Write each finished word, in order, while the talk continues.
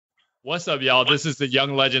What's up, y'all? This is the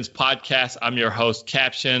Young Legends Podcast. I'm your host,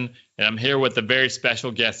 Caption, and I'm here with a very special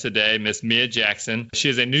guest today, Miss Mia Jackson. She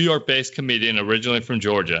is a New York-based comedian originally from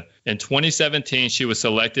Georgia. In 2017, she was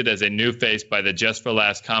selected as a new face by the Just for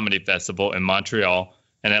Laughs Comedy Festival in Montreal,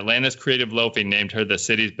 and Atlanta's Creative Loafing named her the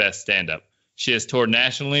city's best stand-up. She has toured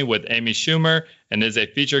nationally with Amy Schumer and is a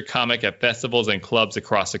featured comic at festivals and clubs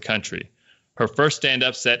across the country. Her first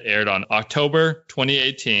stand-up set aired on October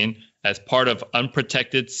 2018 as part of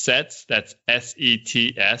Unprotected Sets, that's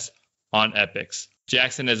SETS, on Epix.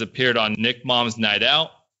 Jackson has appeared on Nick Mom's Night Out,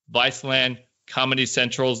 Viceland, Comedy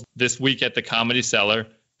Central's This Week at the Comedy Cellar,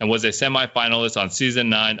 and was a semifinalist on Season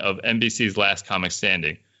 9 of NBC's Last Comic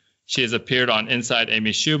Standing. She has appeared on Inside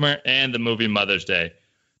Amy Schumer and the movie Mother's Day.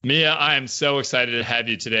 Mia, I am so excited to have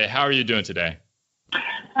you today. How are you doing today?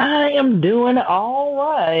 I am doing all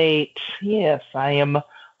right. Yes, I am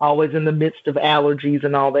always in the midst of allergies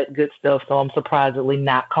and all that good stuff, so I'm surprisingly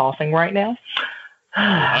not coughing right now.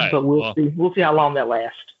 Right. But we'll see. We'll see how long that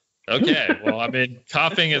lasts. Okay. Well, I mean,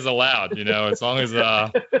 coughing is allowed, as long as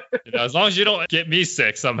as long as you don't get me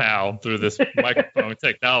sick somehow through this microphone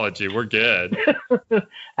technology, we're good.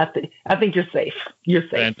 I think you're safe. You're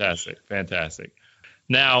safe. Fantastic.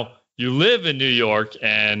 Now, you live in New York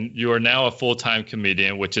and you are now a full-time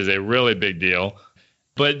comedian, which is a really big deal.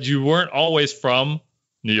 But you weren't always from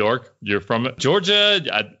New York. You're from Georgia.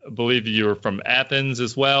 I believe you were from Athens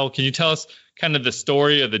as well. Can you tell us kind of the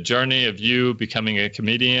story of the journey of you becoming a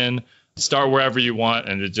comedian? Start wherever you want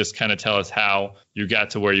and just kind of tell us how you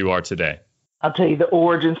got to where you are today. I'll tell you the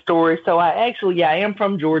origin story. So I am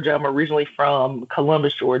from Georgia. I'm originally from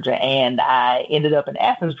Columbus, Georgia, and I ended up in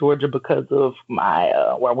Athens, Georgia because of my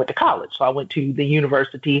where I went to college. So I went to the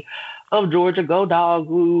University of Georgia, go Dog,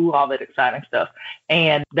 woo, all that exciting stuff.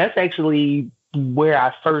 And that's actually where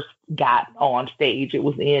I first got on stage. It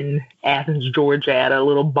was in Athens, Georgia, at a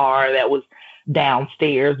little bar that was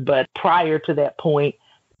downstairs. But prior to that point,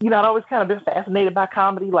 I'd always kind of been fascinated by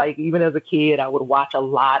comedy. Like, even as a kid, I would watch a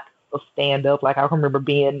lot of stand-up. Like, I remember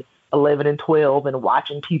being 11 and 12 and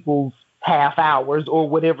watching people's half hours or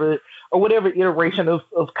whatever iteration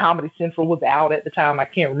of Comedy Central was out at the time. I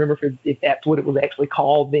can't remember if that's what it was actually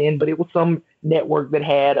called then, but it was some network that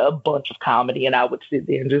had a bunch of comedy, and I would sit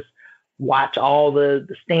there and just watch all the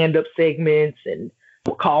stand-up segments and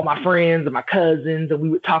would call my friends and my cousins, and we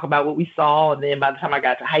would talk about what we saw. And then by the time I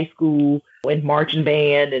got to high school, in marching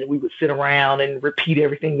band, and we would sit around and repeat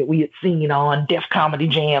everything that we had seen on Def Comedy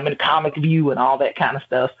Jam and Comic View and all that kind of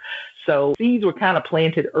stuff. So seeds were kind of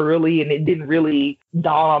planted early, and it didn't really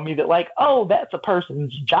dawn on me that, like, oh, that's a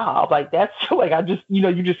person's job. Like, that's like, I just,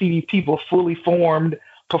 you just see these people fully formed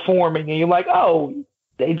performing, and you're like, oh,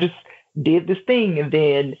 they just did this thing. And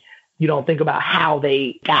then you don't think about how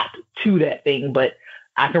they got to that thing. But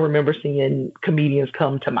I can remember seeing comedians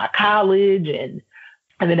come to my college, and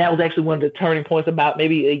then that was actually one of the turning points. About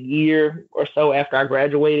maybe a year or so after I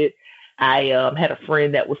graduated, I had a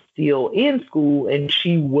friend that was still in school, and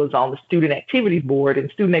she was on the student activities board.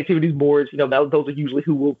 And student activities boards, those are usually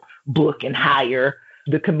who will book and hire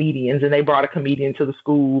the comedians. And they brought a comedian to the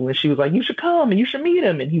school, and she was like, you should come and you should meet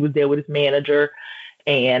him. And he was there with his manager.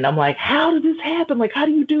 And I'm like, how did this happen? Like, how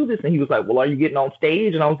do you do this? And he was like, well, are you getting on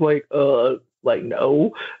stage? And I was like,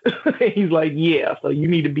 no. He's like, yeah. So you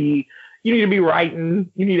need to be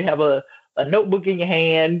writing. You need to have a notebook in your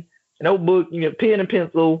hand, a notebook, pen and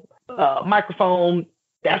pencil, microphone.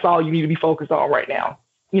 That's all you need to be focused on right now.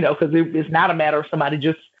 Because it's not a matter of somebody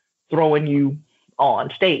just throwing you on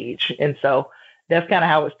stage. And so that's kind of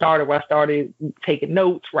how it started, where I started taking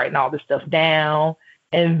notes, writing all this stuff down.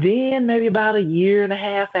 And then maybe about a year and a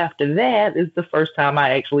half after that is the first time I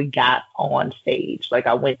actually got on stage. Like,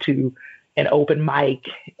 I went to an open mic,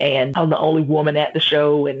 and I'm the only woman at the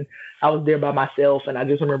show, and I was there by myself. And I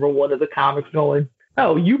just remember one of the comics going,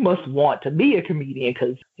 oh, you must want to be a comedian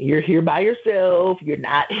because you're here by yourself. You're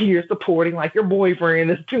not here supporting like your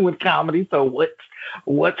boyfriend is doing comedy. So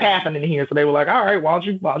what's happening here? So they were like, all right, why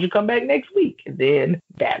don't you come back next week? And then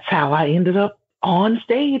that's how I ended up on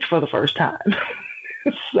stage for the first time.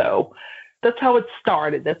 So that's how it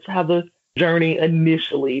started. That's how the journey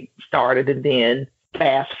initially started. And then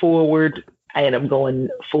fast forward, I ended up going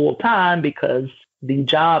full time because the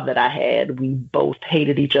job that I had, we both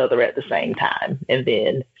hated each other at the same time. And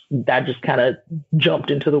then I just kind of jumped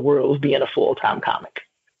into the world of being a full-time comic.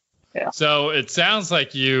 Yeah. So it sounds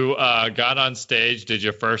like you got on stage, did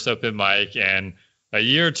your first open mic, and a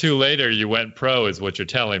year or two later you went pro is what you're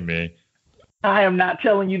telling me. I am not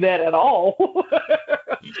telling you that at all.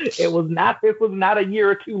 This was not a year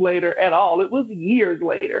or two later at all. It was years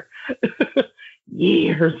later.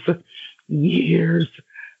 years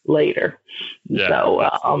later. Yeah,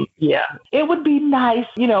 so, it would be nice,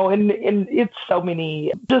 and it's so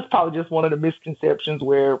many, probably just one of the misconceptions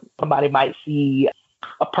where somebody might see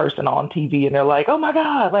a person on TV and they're like, oh my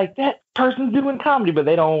God, like that person's doing comedy, but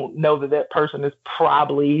they don't know that person has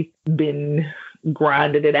probably been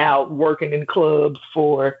grinding it out, working in clubs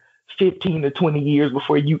for 15 to 20 years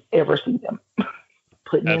before you ever see them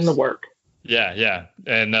putting in the work. Yeah.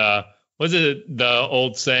 And was it the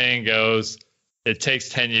old saying goes, it takes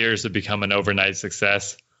 10 years to become an overnight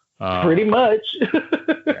success? Pretty much.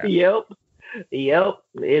 Yeah. Yep.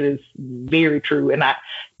 It is very true. And I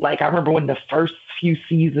remember when the first few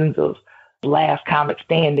seasons of Last Comic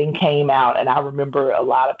Standing came out, and I remember a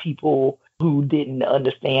lot of people who didn't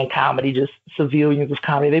understand comedy, just civilians of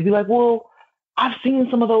comedy, they'd be like, well, I've seen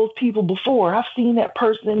some of those people before. I've seen that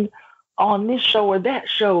person on this show or that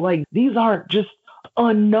show. Like, these aren't just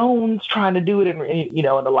unknowns trying to do it. And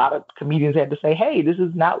a lot of comedians had to say, hey, this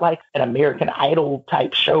is not like an American Idol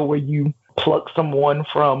type show where you pluck someone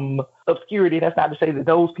from obscurity. That's not to say that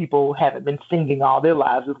those people haven't been singing all their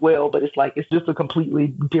lives as well, but it's just a completely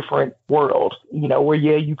different world, where,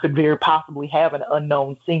 you could very possibly have an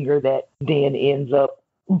unknown singer that then ends up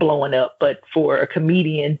blowing up. But for a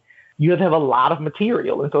comedian, you have a lot of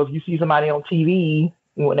material. And so if you see somebody on TV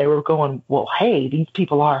when they were going, well, hey, these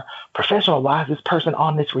people are professional. Why is this person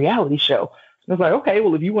on this reality show? And it's like, okay,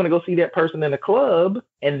 well, if you want to go see that person in a club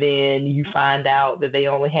and then you find out that they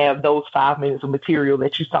only have those 5 minutes of material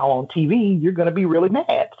that you saw on TV, you're going to be really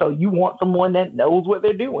mad. So you want someone that knows what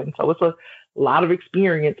they're doing. So it's a lot of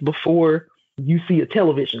experience before you see a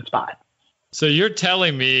television spot. So you're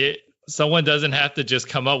telling me someone doesn't have to just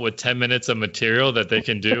come up with 10 minutes of material that they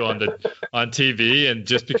can do on TV and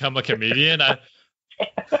just become a comedian?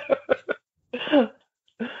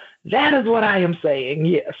 That is what I am saying,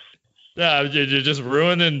 yes. Yeah, you're just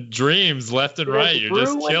ruining dreams left and right. You're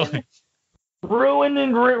just killing.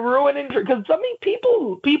 Ruining, because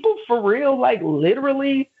people for real, like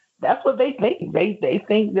literally, that's what they think. They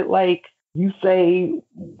think that like you say,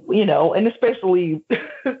 and especially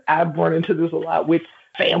I've run into this a lot with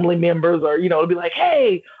family members or, it'll be like,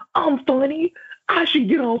 hey, I'm funny. I should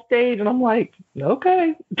get on stage. And I'm like,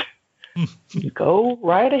 okay, go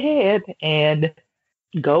right ahead and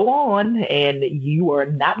go on. And you are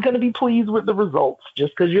not going to be pleased with the results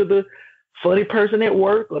just because you're the funny person at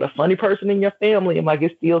work or the funny person in your family. And like,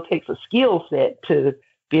 it still takes a skill set to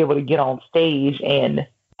be able to get on stage and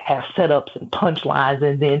have setups and punchlines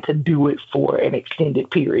and then to do it for an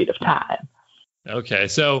extended period of time. Okay.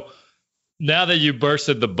 So now that you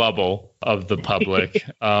bursted the bubble of the public,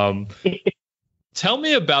 tell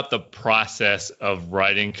me about the process of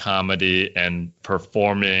writing comedy and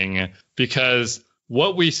performing, because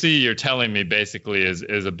what we see, you're telling me basically is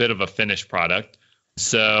a bit of a finished product.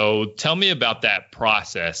 So tell me about that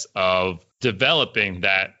process of developing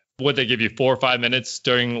that. Would they give you 4 or 5 minutes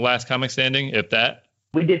during Last Comic Standing, if that?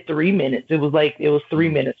 We did 3 minutes. It was 3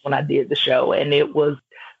 minutes when I did the show. And it was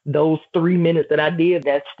those 3 minutes that I did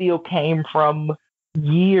that still came from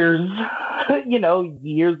years,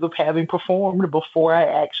 years of having performed before I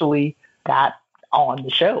actually got on the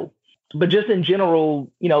show. But just in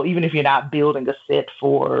general, even if you're not building a set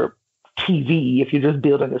for TV, if you're just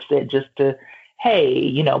building a set just to,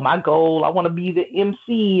 hey, my goal, I want to be the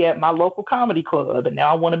MC at my local comedy club, and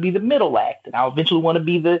now I want to be the middle act, and I eventually want to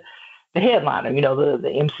be the headliner.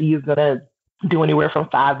 The MC is going to do anywhere from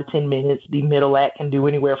 5 to 10 minutes. The middle act can do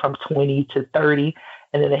anywhere from 20 to 30,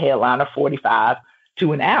 and then the headliner 45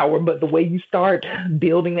 to an hour. But the way you start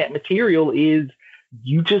building that material is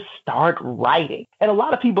you just start writing. And a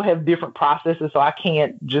lot of people have different processes, so I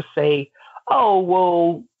can't just say, oh,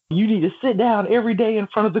 well, you need to sit down every day in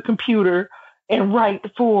front of the computer and write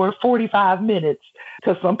for 45 minutes,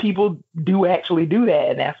 because some people do actually do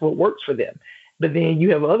that, and that's what works for them. But then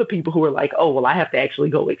you have other people who are like, oh, well, I have to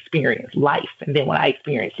actually go experience life. And then when I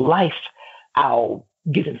experience life, I'll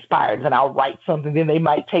get inspired and I'll write something. Then they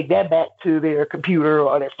might take that back to their computer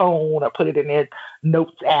or their phone or put it in their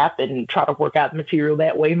notes app and try to work out the material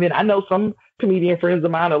that way. And then I know some comedian friends of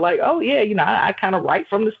mine are like, oh, yeah, I kind of write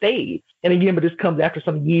from the stage. And again, but this comes after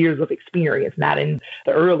some years of experience, not in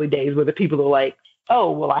the early days where the people are like, oh,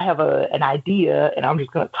 well, I have an idea and I'm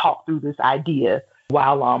just going to talk through this idea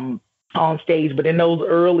while I'm on stage. But in those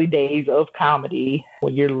early days of comedy,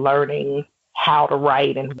 when you're learning how to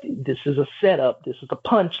write, and this is a setup, this is a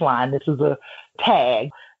punchline, this is a tag,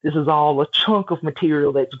 this is all a chunk of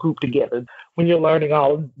material that's grouped together. When you're learning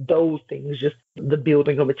all of those things, just the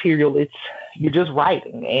building of material, you're just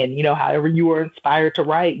writing. And, however you are inspired to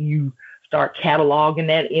write, you start cataloging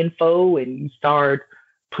that info and you start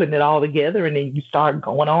putting it all together, and then you start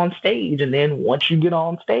going on stage. And then once you get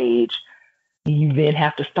on stage, you then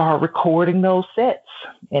have to start recording those sets.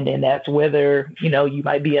 And then that's whether, you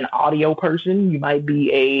might be an audio person, you might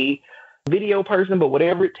be a video person, but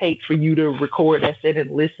whatever it takes for you to record that set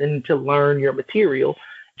and listen to learn your material.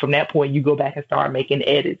 From that point, you go back and start making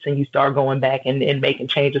edits, and you start going back and making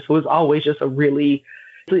changes. So it's always just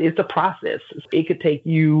it's a process. It could take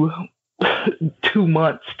you 2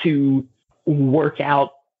 months to work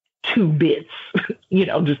out 2 bits,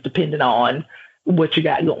 just depending on what you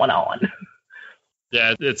got going on.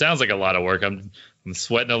 Yeah, it sounds like a lot of work. I'm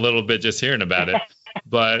sweating a little bit just hearing about it.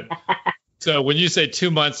 But so when you say 2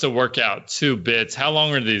 months to work out 2 bits, how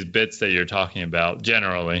long are these bits that you're talking about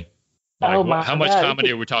generally? Like, how much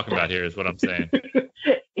comedy are we talking about here is what I'm saying.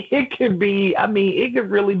 It could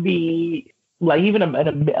really be like even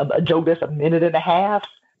a joke that's a minute and a half.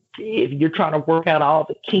 If you're trying to work out all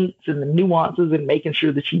the kinks and the nuances and making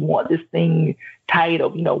sure that you want this thing tight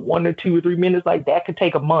of, 1 or 2 or 3 minutes, like that could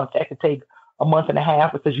take a month. That could take a month and a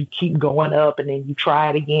half because you keep going up and then you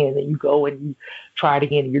try it again and you go and you try it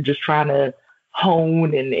again. And you're just trying to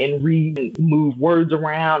hone and move words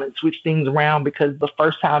around and switch things around, because the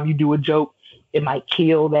first time you do a joke, it might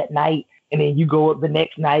kill that night. And then you go up the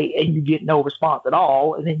next night and you get no response at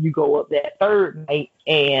all. And then you go up that third night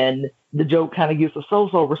and the joke kind of gets a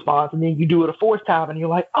so-so response. And then you do it a 4th time and you're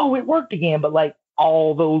like, oh, it worked again. But like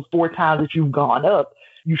all those 4 times that you've gone up,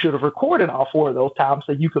 you should have recorded all 4 of those times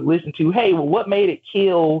so you could listen to, hey, well, what made it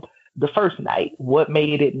kill the first night? What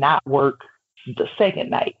made it not work the second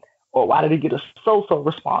night? Or why did it get a so-so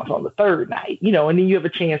response on the third night? And then you have a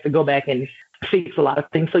chance to go back and fix a lot of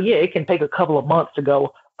things. So yeah, it can take a couple of months to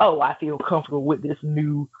go, oh, I feel comfortable with this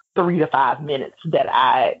new 3 to 5 minutes that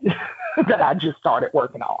I just started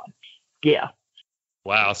working on. Yeah.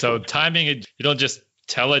 Wow. So timing, you don't just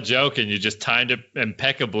tell a joke and you just timed it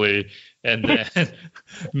impeccably and then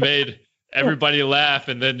made everybody laugh,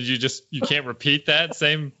 and then you can't repeat that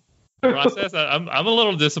same process. I'm a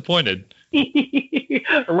little disappointed.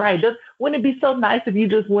 Right. Wouldn't it be so nice if you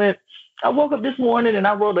just went, I woke up this morning and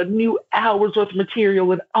I wrote a new hour's worth of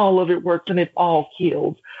material and all of it works and it all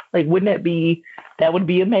kills. Like, that would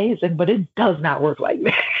be amazing, but it does not work like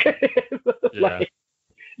that. Yeah. Like,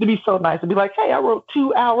 it'd be so nice to be like, hey, I wrote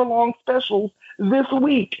 2-hour-long specials this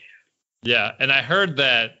week. Yeah. And I heard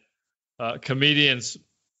that comedians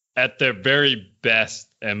at their very best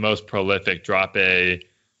and most prolific can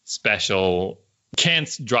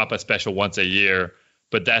drop a special once a year,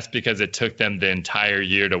 but that's because it took them the entire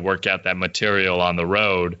year to work out that material on the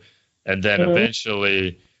road. And then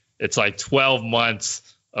eventually it's like 12 months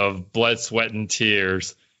of blood, sweat, and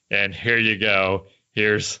tears. And here you go.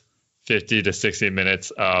 Here's 50 to 60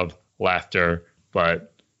 minutes of laughter,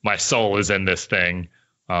 but my soul is in this thing.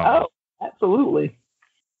 Oh, absolutely.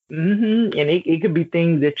 And it could be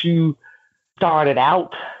things that you started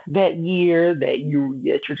out that year that you're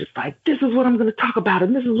just like, this is what I'm going to talk about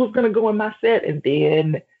and this is what's going to go in my set. And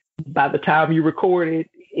then by the time you record it,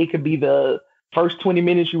 it could be the first 20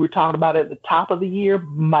 minutes you were talking about at the top of the year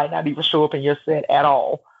might not even show up in your set at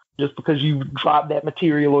all, just because you dropped that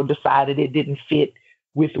material or decided it didn't fit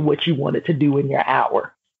with what you wanted to do in your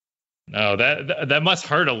hour. No, that must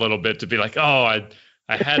hurt a little bit to be like, oh,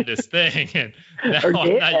 I had this thing and now I'm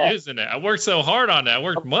not using it. I worked so hard on it. I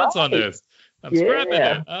worked months on this. I'm scrapping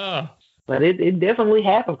it. Oh. But it definitely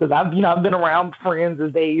happens, because I've been around friends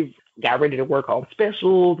as they've got ready to work on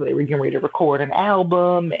specials. They were getting ready to record an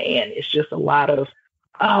album, and it's just a lot of,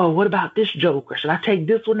 oh, what about this joke? Or should I take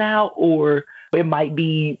this one out? Or it might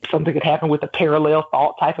be something could happen with a parallel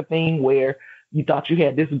thought type of thing where you thought you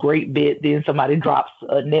had this great bit, then somebody drops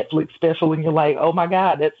a Netflix special and you're like, oh my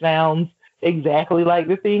God, that sounds exactly like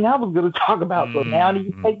the thing I was going to talk about. So now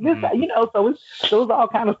you take this out, so it's all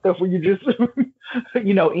kind of stuff where you just,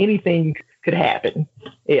 anything could happen.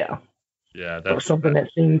 Yeah. Yeah. Or something that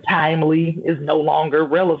seemed timely is no longer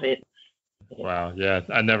relevant. Wow. Yeah.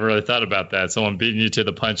 I never really thought about that. Someone beating you to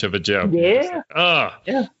the punch of a joke. Yeah. Like,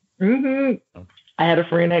 yeah. I had a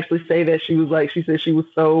friend actually say that she said she was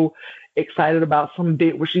so excited about some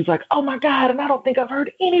bit where she's like, oh my God, and I don't think I've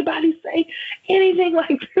heard anybody say anything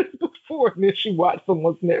like this before. And then she watched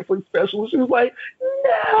someone's Netflix special and she was like,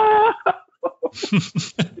 no.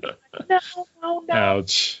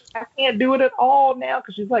 Ouch. I can't do it at all now,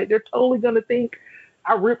 because she's like, they're totally going to think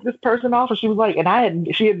I ripped this person off. And she was like,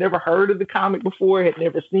 she had never heard of the comic before, had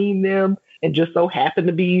never seen them, and just so happened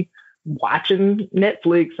to be watching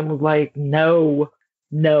Netflix and was like, no,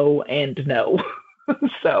 and no.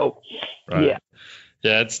 So, right.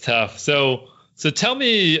 Yeah, it's tough. So tell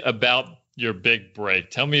me about your big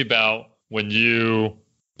break. Tell me about when you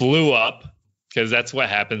blew up because that's what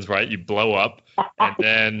happens, right? You blow up and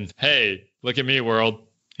then, hey, look at me, world.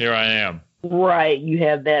 Here I am. Right. You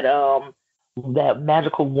have that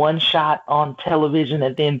magical one shot on television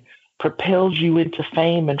that then propels you into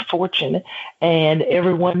fame and fortune, and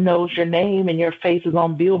everyone knows your name and your face is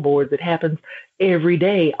on billboards. It happens every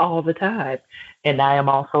day, all the time. And I am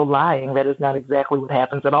also lying. That is not exactly what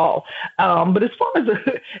happens at all. But as far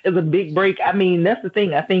as a big break, I mean, that's the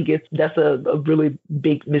thing. I think that's a really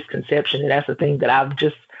big misconception. And that's the thing that I've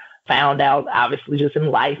just found out, obviously, just in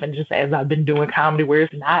life and just as I've been doing comedy, where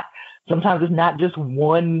sometimes it's not just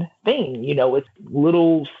one thing, it's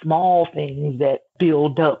little small things that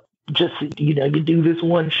build up. Just, you do this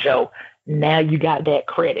one show. Now you got that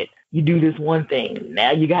credit. You do this one thing.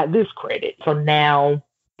 Now you got this credit. So now,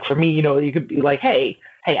 for me, you could be like, hey,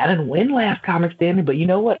 I didn't win last Comic Standing, but you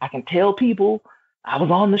know what? I can tell people I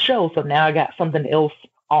was on the show. So now I got something else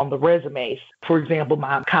on the resumes. For example,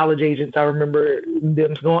 my college agents, I remember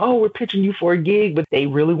them going, oh, we're pitching you for a gig, but they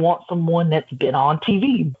really want someone that's been on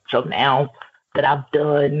TV. So now that I've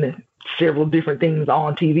done several different things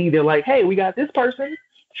on TV, they're like, hey, we got this person.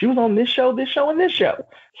 She was on this show, and this show.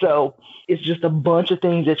 So it's just a bunch of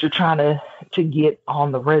things that you're trying to get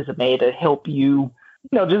on the resume to help you,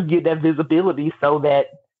 just get that visibility so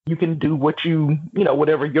that you can do what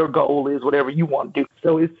whatever your goal is, whatever you want to do.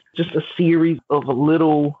 So it's just a series of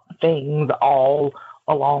little things all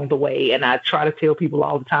along the way. And I try to tell people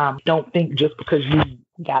all the time, don't think just because you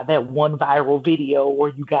got that one viral video or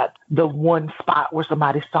you got the one spot where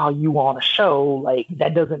somebody saw you on a show, like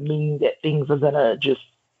that doesn't mean that things are going to just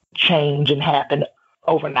change and happen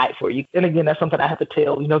overnight for you. And again, that's something I have to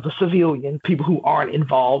tell, the civilian people who aren't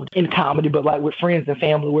involved in comedy, but like with friends and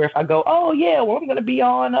family, where if I go, oh yeah, well, I'm going to be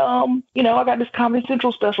on, I got this Comedy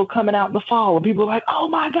Central special coming out in the fall, and people are like, oh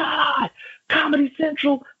my God, Comedy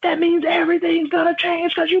Central, that means everything's going to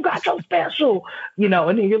change because you got your special, and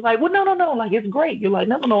then you're like, well, no, like, it's great. You're like,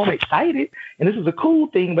 no, I'm excited. And this is a cool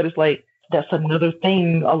thing, but it's like, that's another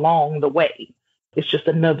thing along the way. It's just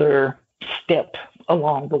another step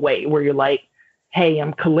along the way where you're like, hey,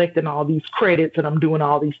 I'm collecting all these credits and I'm doing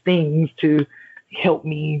all these things to help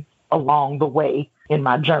me along the way in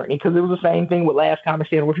my journey. Because it was the same thing with Last Comic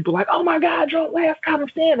Standing, where people were like, oh my God, you're on Last Comic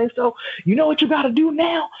Standing. So you know what you got to do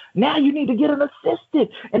now? Now you need to get an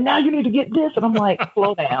assistant, and now you need to get this. And I'm like,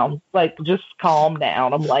 slow down, like just calm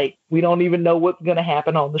down. I'm like, we don't even know what's going to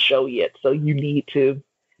happen on the show yet. So you need to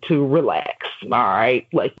relax. All right.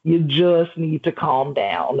 Like you just need to calm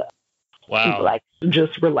down. Wow. Like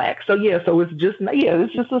just relax. So it's just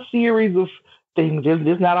a series of things.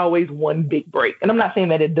 There's not always one big break. And I'm not saying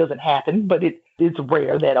that it doesn't happen, but it's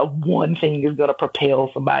rare that a one thing is going to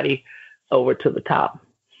propel somebody over to the top.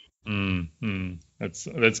 Mm-hmm.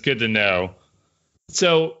 That's good to know.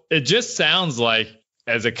 So it just sounds like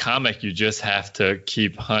as a comic, you just have to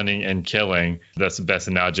keep hunting and killing. That's the best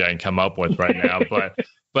analogy I can come up with right now.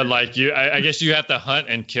 But like I guess you have to hunt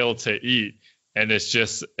and kill to eat. And it's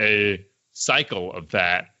just a cycle of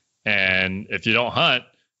that. And if you don't hunt,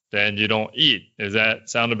 then you don't eat. Does that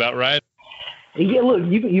sound about right? Yeah, look,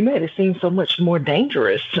 you made it seem so much more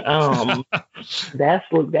dangerous. That's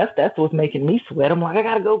what's making me sweat. I'm like, I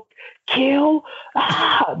gotta go kill.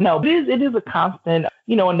 No, it is a constant,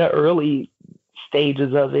 in the early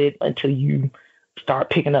stages of it until you start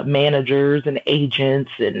picking up managers and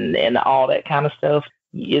agents and all that kind of stuff.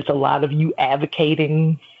 It's a lot of you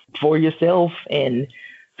advocating for yourself and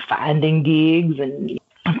finding gigs and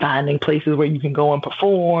finding places where you can go and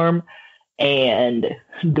perform and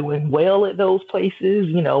doing well at those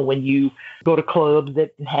places. When you go to clubs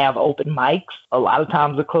that have open mics, a lot of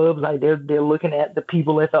times the clubs, like they're looking at the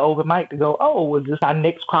people at the open mic to go, oh, is this our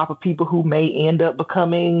next crop of people who may end up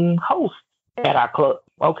becoming hosts at our club?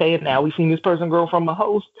 Okay, and now we've seen this person grow from a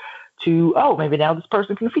host to, oh, maybe now this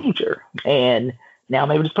person can feature. And now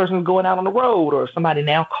maybe this person is going out on the road, or somebody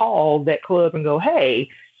now calls that club and go, hey,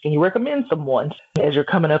 can you recommend someone? As you're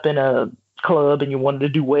coming up in a club and you wanted to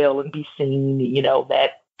do well and be seen,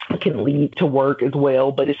 that can lead to work as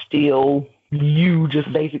well, but it's still you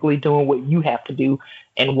just basically doing what you have to do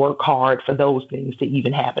and work hard for those things to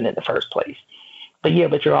even happen in the first place. But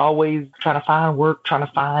you're always trying to find work, trying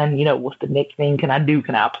to find, what's the next thing can I do?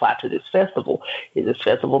 Can I apply to this festival? Is this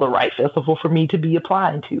festival the right festival for me to be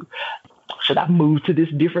applying to? Should I move to this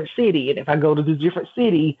different city? And if I go to this different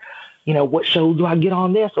city, what shows do I get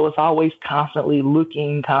on there? So it's always constantly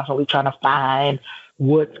looking, constantly trying to find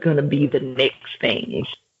what's going to be the next things.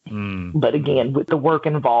 But again, with the work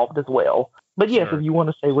involved as well. But yes, sure. If you want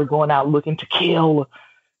to say we're going out looking to kill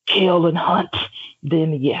and hunt,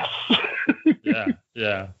 then yes.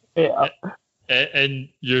 Yeah. And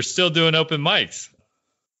you're still doing open mics.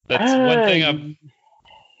 That's one thing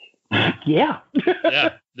Yeah.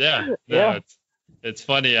 Yeah. No, it's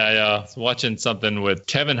funny. I was watching something with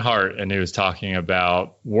Kevin Hart, and he was talking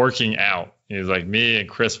about working out. He was like, me and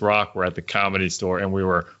Chris Rock were at the Comedy Store, and we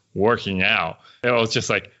were working out. And I was just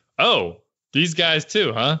like, oh, these guys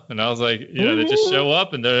too, huh? And I was like, they just show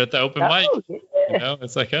up and they're at the open mic. Yeah.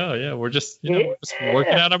 It's like, oh yeah, we're just, we're just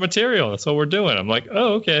working out our material. That's what we're doing. I'm like,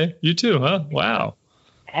 oh, okay, you too, huh? Wow.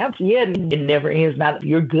 Absolutely. It never ends. Now, if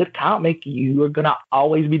you're a good comic, you are going to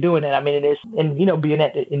always be doing it. I mean, being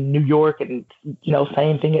in New York and,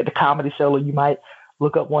 same thing at the Comedy Cellar, you might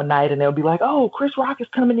look up one night and they'll be like, oh, Chris Rock is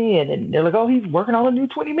coming in. And they're like, oh, he's working on a new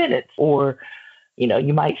 20 minutes. Or,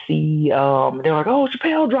 you might see, they're like, oh,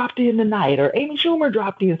 Chappelle dropped in tonight or Amy Schumer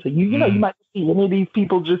dropped in. So, you might see one of these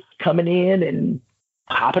people just coming in and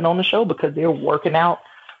hopping on the show because they're working out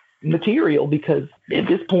material, because at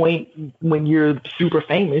this point, when you're super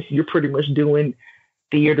famous, you're pretty much doing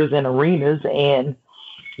theaters and arenas, and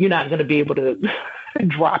you're not going to be able to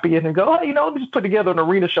drop in and go, hey, let me just put together an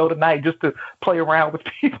arena show tonight just to play around with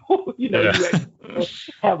people. You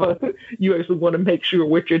actually want to make sure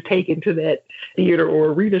what you're taking to that theater or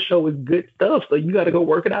arena show is good stuff. So you got to go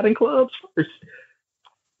work it out in clubs first.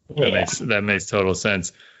 That makes total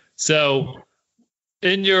sense. So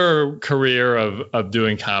in your career of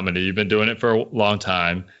doing comedy, you've been doing it for a long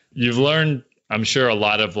time. You've learned, I'm sure, a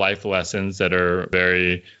lot of life lessons that are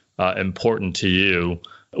very important to you.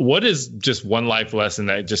 What is just one life lesson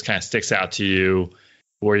that just kind of sticks out to you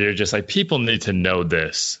where you're just like, people need to know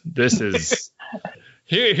this? This is,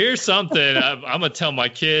 here's something I'm going to tell my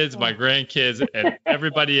kids, my grandkids, and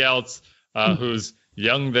everybody else who's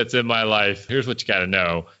young that's in my life. Here's what you got to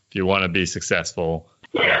know if you want to be successful.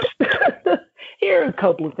 Here are a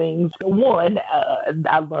couple of things. One,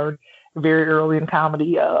 I learned very early in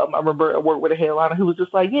comedy. I remember I worked with a headliner who was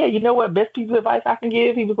just like, yeah, you know what, best piece of advice I can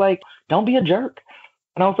give? He was like, don't be a jerk.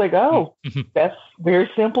 And I was like, oh, that's very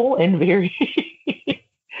simple and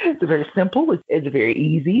it's very simple. It's very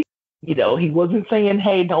easy. He wasn't saying,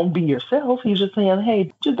 hey, don't be yourself. He's just saying,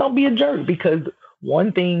 hey, just don't be a jerk. Because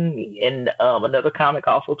one thing, and another comic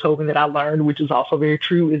also told me that I learned, which is also very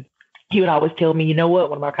true, is he would always tell me, you know what?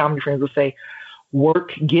 One of my comedy friends would say,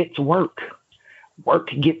 work gets work. Work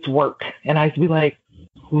gets work. And I used to be like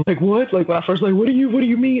what? Like when I first what do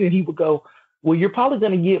you mean? And he would go, well, you're probably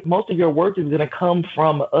going to get, most of your work is going to come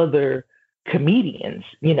from other comedians,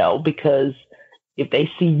 because if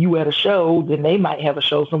they see you at a show, then they might have a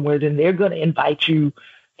show somewhere, then they're going to invite you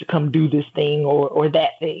to come do this thing or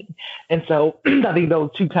that thing. And so I think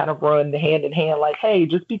those two kind of run hand in hand, like, hey,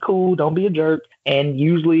 just be cool, don't be a jerk. And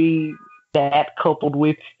usually that coupled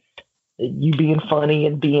with you being funny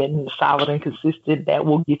and being solid and consistent, that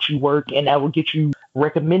will get you work and that will get you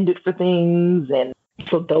recommended for things. And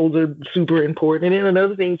so those are super important. And then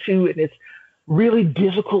another thing too, and it's really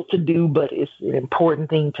difficult to do, but it's an important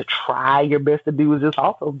thing to try your best to do, is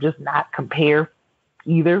just not compare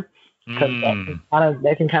either. Because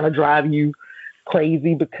that can kind of drive you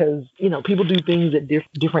crazy, because people do things at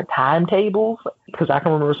different timetables. Because I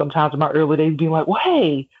can remember sometimes in my early days being like, well,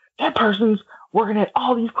 hey, that person's working at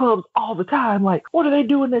all these clubs all the time. Like, what are they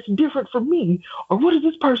doing that's different from me? Or what is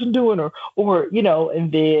this person doing? Or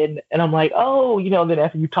and I'm like, oh, then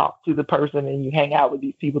after you talk to the person and you hang out with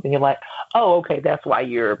these people, then you're like, oh, okay, that's why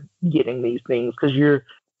you're getting these things, because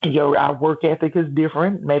our work ethic is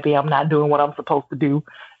different. Maybe I'm not doing what I'm supposed to do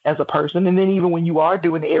as a person. And then even when you are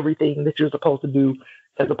doing everything that you're supposed to do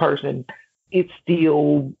as a person, it's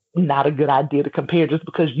still not a good idea to compare, just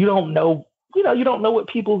because you don't know what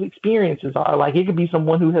people's experiences are. Like, it could be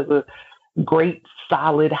someone who has a great,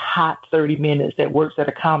 solid, hot 30 minutes that works at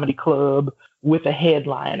a comedy club with a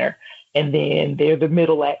headliner, and then they're the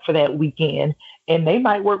middle act for that weekend. And they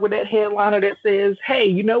might work with that headliner that says, hey,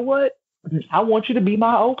 you know what? I want you to be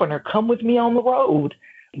my opener. Come with me on the road.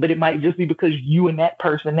 But it might just be because you and that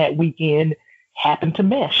person that weekend happen to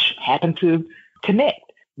mesh, happen to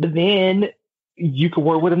connect. But then you could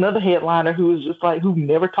work with another headliner who is just like, who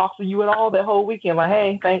never talks to you at all that whole weekend. Like,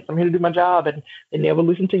 hey, thanks, I'm here to do my job. And they never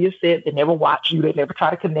listen to your set. They never watch you. They never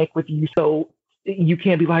try to connect with you. So you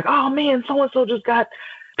can't be like, oh man, so-and-so just got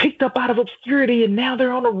picked up out of obscurity and now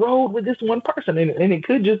they're on the road with this one person. And it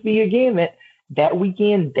could just be, again, that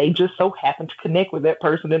weekend, they just so happen to connect with that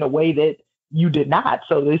person in a way that you did not.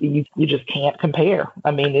 So you just can't compare.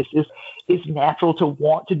 I mean, it's natural to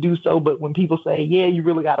want to do so, but when people say, yeah, you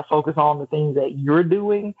really got to focus on the things that you're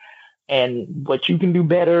doing and what you can do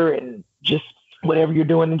better and just whatever you're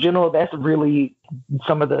doing in general, that's really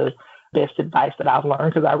some of the best advice that I've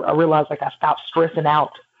learned, because I realized, like, I stopped stressing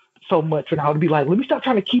out so much, and I would be like, let me stop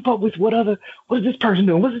trying to keep up with what is this person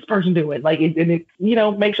doing? What's this person doing? Like, it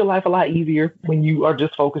makes your life a lot easier when you are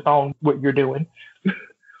just focused on what you're doing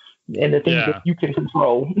and the things that you can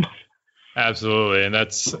control. Absolutely. And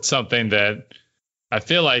that's something that I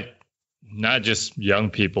feel like not just young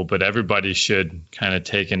people, but everybody should kind of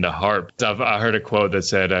take into heart. I heard a quote that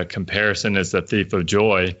said, comparison is the thief of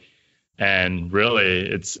joy. And really,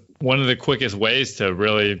 it's one of the quickest ways to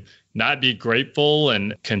really not be grateful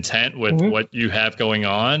and content with what you have going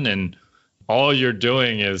on. And all you're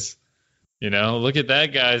doing is, look at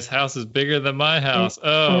that guy's house is bigger than my house.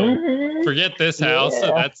 Oh, forget this house.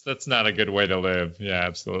 Yeah. That's not a good way to live. Yeah,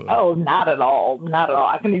 absolutely. Oh, not at all. Not at all.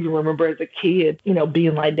 I can even remember as a kid,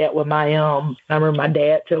 being like that with my, I remember my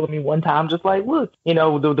dad telling me one time, just like, look,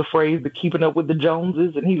 the phrase, the keeping up with the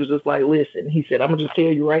Joneses. And he was just like, listen, he said, I'm going to just tell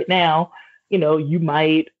you right now, you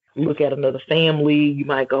might look at another family, you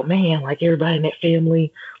might go, man, like everybody in that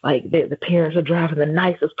family, like the parents are driving the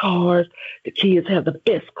nicest cars, the kids have the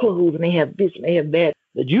best clothes, and they have this and they have that.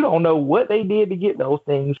 But you don't know what they did to get those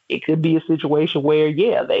things. It could be a situation where,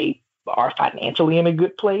 they are financially in a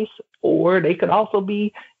good place, or they could also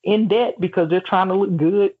be in debt because they're trying to look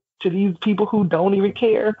good to these people who don't even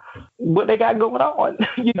care what they got going on.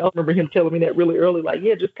 I remember him telling me that really early, like,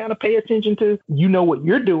 just kind of pay attention to, what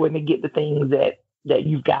you're doing to get the things that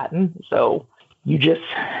you've gotten. So you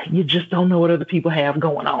just don't know what other people have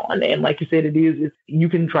going on. And like you said, it's you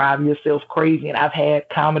can drive yourself crazy. And I've had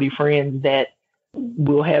comedy friends that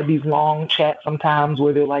will have these long chats sometimes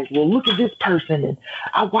where they're like, well, look at this person, and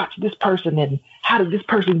I watched this person, and how did this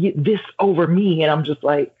person get this over me? And I'm just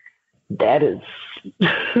like, that is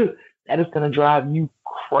going to drive you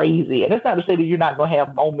crazy. And it's not to say that you're not going to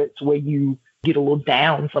have moments where you get a little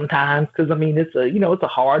down sometimes, because it's a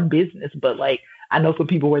hard business, but like, I know some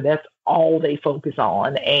people where that's all they focus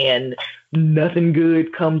on, and nothing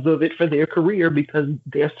good comes of it for their career because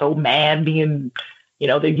they're so mad being,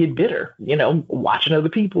 they get bitter, watching other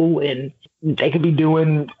people, and they could be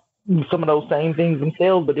doing some of those same things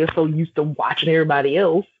themselves, but they're so used to watching everybody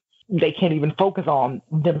else, they can't even focus on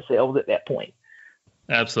themselves at that point.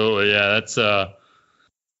 Absolutely. Yeah.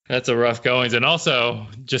 That's a rough goings. And also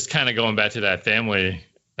just kind of going back to that family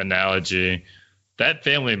analogy, that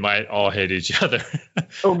family might all hate each other.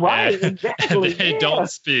 Right, exactly. And they don't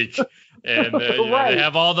speak. And right. They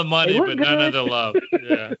have all the money, but none of the love.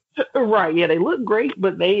 Yeah. Right. Yeah, they look great,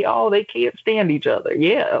 but they can't stand each other.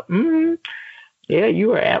 Yeah. Mm-hmm. Yeah,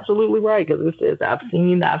 you are absolutely right, because it says I've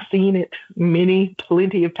seen it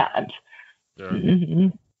plenty of times. Sure. Mm-hmm.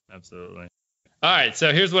 Absolutely. All right,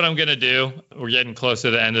 so here's what I'm going to do. We're getting close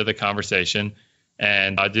to the end of the conversation,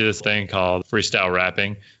 and I'll do this thing called freestyle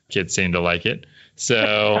rapping. Kids seem to like it.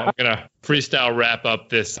 So I'm going to freestyle wrap up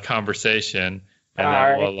this conversation, and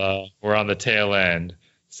then we're on the tail end.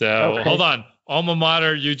 So Hold on. Alma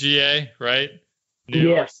mater, UGA, right? New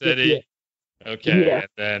York City. Yeah. Okay. Yeah.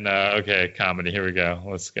 And then, comedy. Here we go.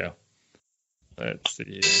 Let's go. Let's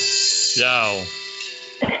see. Yo.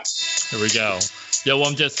 Here we go. Yo,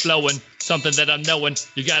 I'm just flowing. Something that I'm knowing.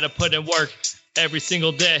 You got to put in work every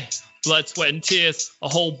single day. Blood, sweat, and tears. A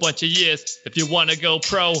whole bunch of years. If you want to go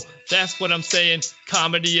pro, that's what I'm saying.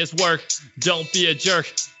 Comedy is work. Don't be a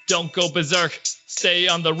jerk. Don't go berserk. Stay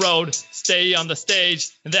on the road. Stay on the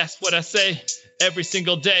stage. And that's what I say every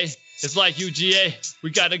single day. It's like UGA, we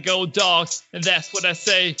gotta go dogs, and that's what I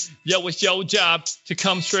say. Yo, it's your job to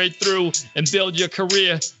come straight through and build your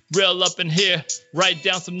career real up in here. Write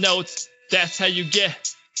down some notes, that's how you get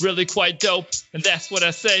really quite dope, and that's what I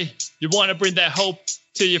say. You wanna bring that hope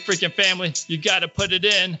to your freaking family, you gotta put it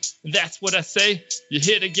in, and that's what I say. You're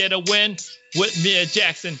here to get a win with Mia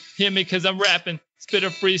Jackson. Hear me cause I'm rapping, spit a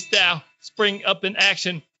freestyle, spring up in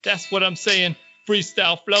action. That's what I'm saying,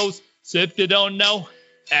 freestyle flows. So if you don't know,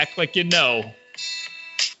 act like you know.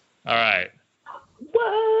 All right. What?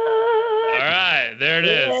 All right. There it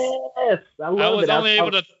is. Yes. I was only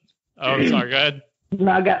able to. Oh, I'm sorry. Go ahead. No,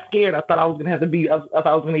 I got scared. I thought I was going to have to be. I thought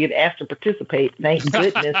I was going to get asked to participate. Thank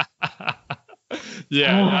goodness.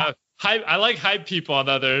 Yeah. I like hype people on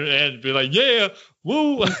the other end. Be like, yeah,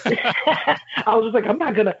 woo. I was just like, I'm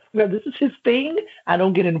not going to. This is his thing. I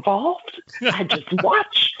don't get involved. I just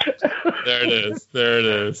watch. There it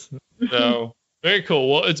is. So. Very cool.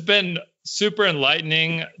 Well, it's been super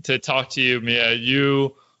enlightening to talk to you, Mia.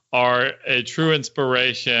 You are a true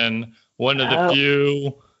inspiration, one of the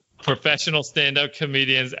few professional stand-up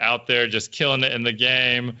comedians out there just killing it in the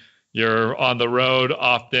game. You're on the road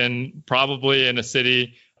often, probably in a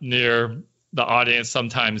city near the audience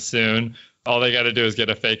sometime soon. All they got to do is get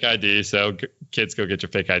a fake ID. So kids, go get your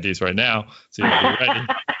fake IDs right now so you can be ready.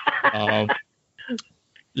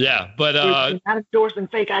 Yeah, but not endorsing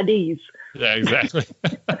fake IDs. Yeah, exactly.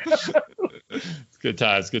 It's good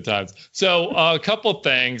times, good times. So a couple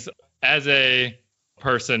things. As a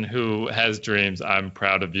person who has dreams, I'm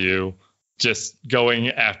proud of you just going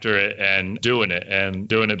after it and doing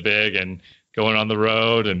it big and going on the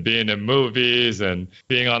road and being in movies and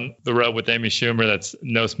being on the road with Amy Schumer. That's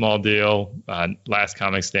no small deal. Last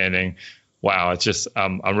Comic Standing. Wow. It's just,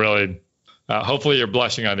 I'm really, hopefully you're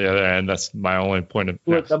blushing on the other end. That's my only point of.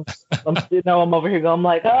 Look, I'm over here going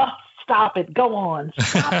like, oh, stop it. Go on.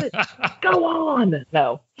 Stop it. Go on.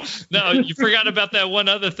 No, you forgot about that one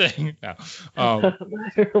other thing. No.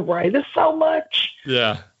 Right. There's so much.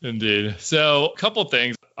 Yeah, indeed. So a couple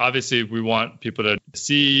things. Obviously, we want people to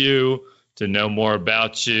see you, to know more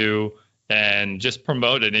about you, and just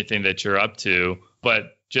promote anything that you're up to.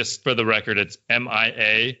 But just for the record, it's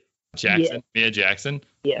MIA Jackson, yes. Mia Jackson.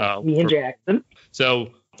 Yeah, Mia Jackson.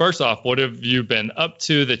 So first off, what have you been up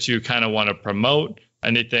to that you kind of want to promote?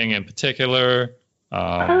 Anything in particular?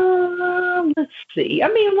 Let's see.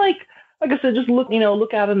 I mean, like I said, just look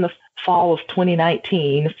out in the fall of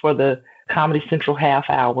 2019 for the Comedy Central half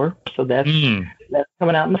hour. So that's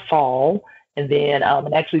coming out in the fall. And then,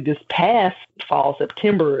 and actually this past fall,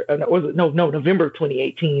 September, November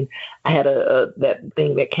 2018, I had that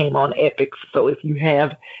thing that came on Epix. So if you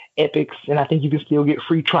have Epix, and I think you can still get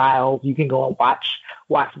free trials, you can go and watch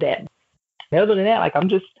that. And other than that, like I'm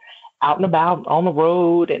just out and about on the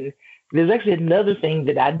road. And there's actually another thing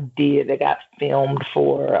that I did that got filmed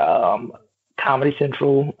for Comedy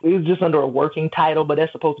Central. It was just under a working title, but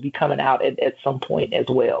that's supposed to be coming out at some point as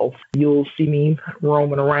well. You'll see me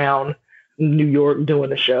roaming around New York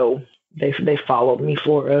doing a show. They followed me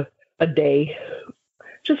for a day,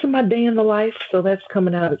 just in my day in the life. So that's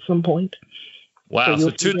coming out at some point. Wow. So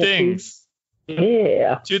two things.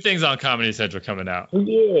 Yeah. Two things on Comedy Central coming out.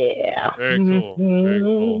 Yeah. Very cool. Very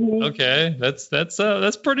cool. Okay. That's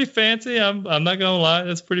pretty fancy. I'm not gonna lie.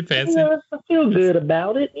 That's pretty fancy. Yeah, I feel good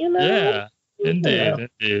about it, Yeah.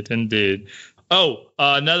 Indeed. Oh,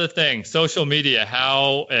 another thing, social media.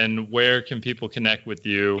 How and where can people connect with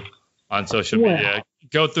you on social media?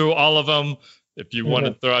 Go through all of them. If you want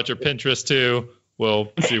to throw out your Pinterest too,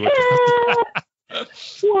 we'll see what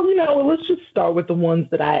Well, let's just start with the ones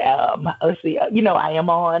that let's see, I am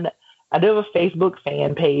on. I do have a Facebook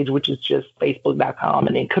fan page, which is just facebook.com,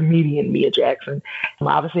 and then comedian Mia Jackson.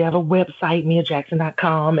 Obviously, I have a website,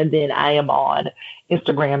 miajackson.com, and then I am on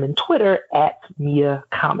Instagram and Twitter at Mia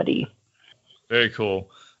Comedy. Very cool.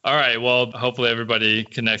 All right. Well, hopefully everybody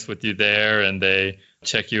connects with you there and they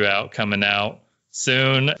check you out coming out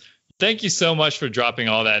soon. Thank you so much for dropping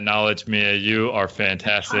all that knowledge, Mia. You are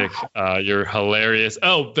fantastic. You're hilarious.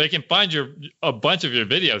 Oh, they can find a bunch of your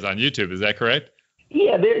videos on YouTube. Is that correct?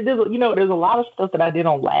 Yeah, there's a lot of stuff that I did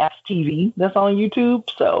on Laughs TV that's on YouTube.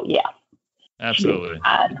 So yeah, absolutely.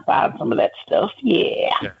 I'd find some of that stuff. Yeah.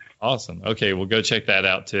 Awesome. Okay, well, go check that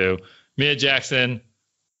out too. Mia Jackson,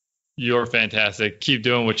 you're fantastic. Keep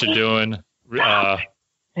doing what you're doing.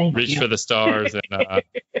 Reach for the stars, and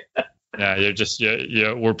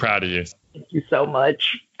we're proud of you. Thank you so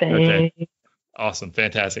much. Thanks. Okay. Awesome.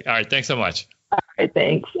 Fantastic. All right. Thanks so much. All right.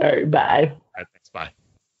 Thanks. All right. Bye. All right. Thanks. Bye.